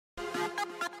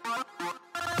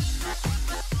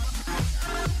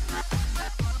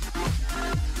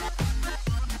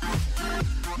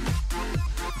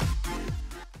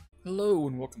Hello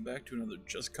and welcome back to another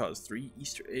Just Cause 3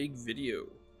 Easter egg video.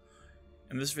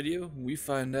 In this video, we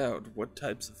find out what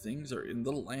types of things are in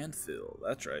the landfill.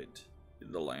 That's right,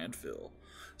 in the landfill.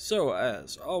 So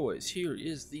as always, here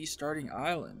is the starting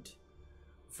island.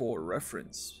 For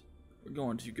reference, we're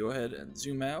going to go ahead and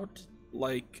zoom out.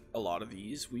 Like a lot of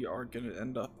these, we are going to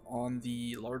end up on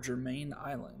the larger main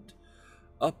island,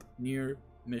 up near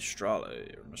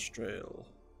Mistral.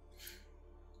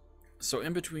 So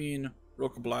in between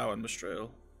Roqueblau and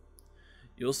Mistral,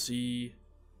 you'll see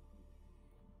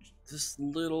this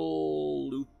little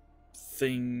loop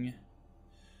thing.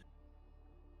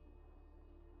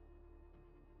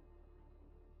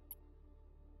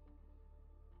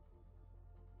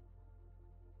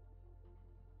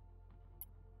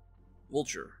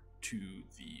 Vulture to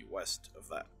the west of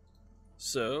that.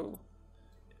 So,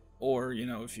 or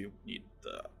if you need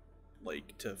the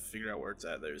lake to figure out where it's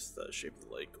at, there's the shape of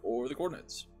the lake or the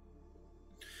coordinates.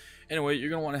 Anyway, you're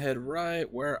going to want to head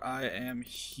right where I am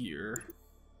here,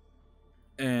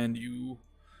 and you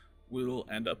will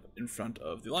end up in front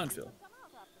of the landfill.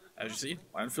 As you see,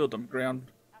 landfill dump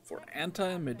ground for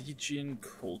anti-Medician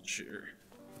culture.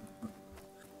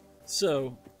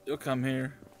 So, you'll come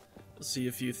here, you'll see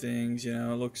a few things, it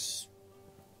looks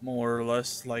more or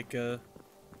less like a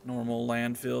normal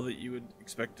landfill that you would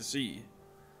expect to see.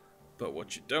 But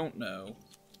what you don't know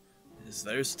is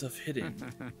there's stuff hidden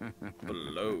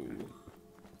below.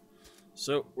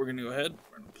 So we're gonna go ahead,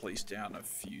 we're gonna place down a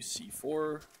few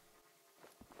C4.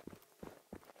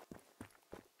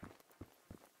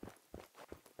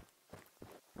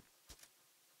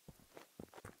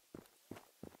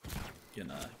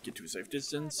 Gonna get to a safe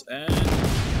distance and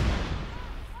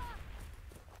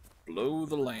blow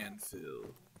the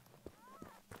landfill.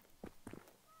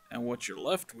 And what you're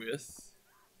left with,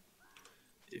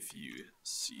 if you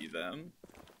see them,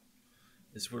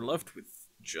 is we're left with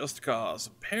Just Cause.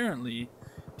 Apparently,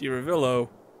 Ravello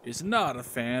is not a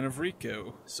fan of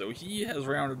Rico, so he has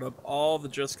rounded up all the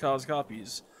Just Cause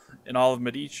copies in all of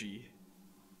Medici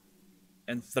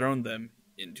and thrown them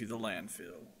into the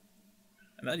landfill.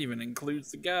 And that even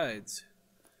includes the guides.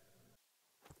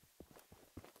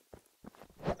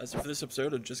 That's it for this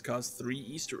episode of Just Cause 3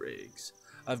 Easter eggs.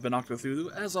 I've been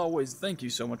Octothulu. As always, thank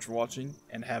you so much for watching,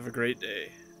 and have a great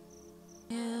day.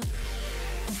 Yeah.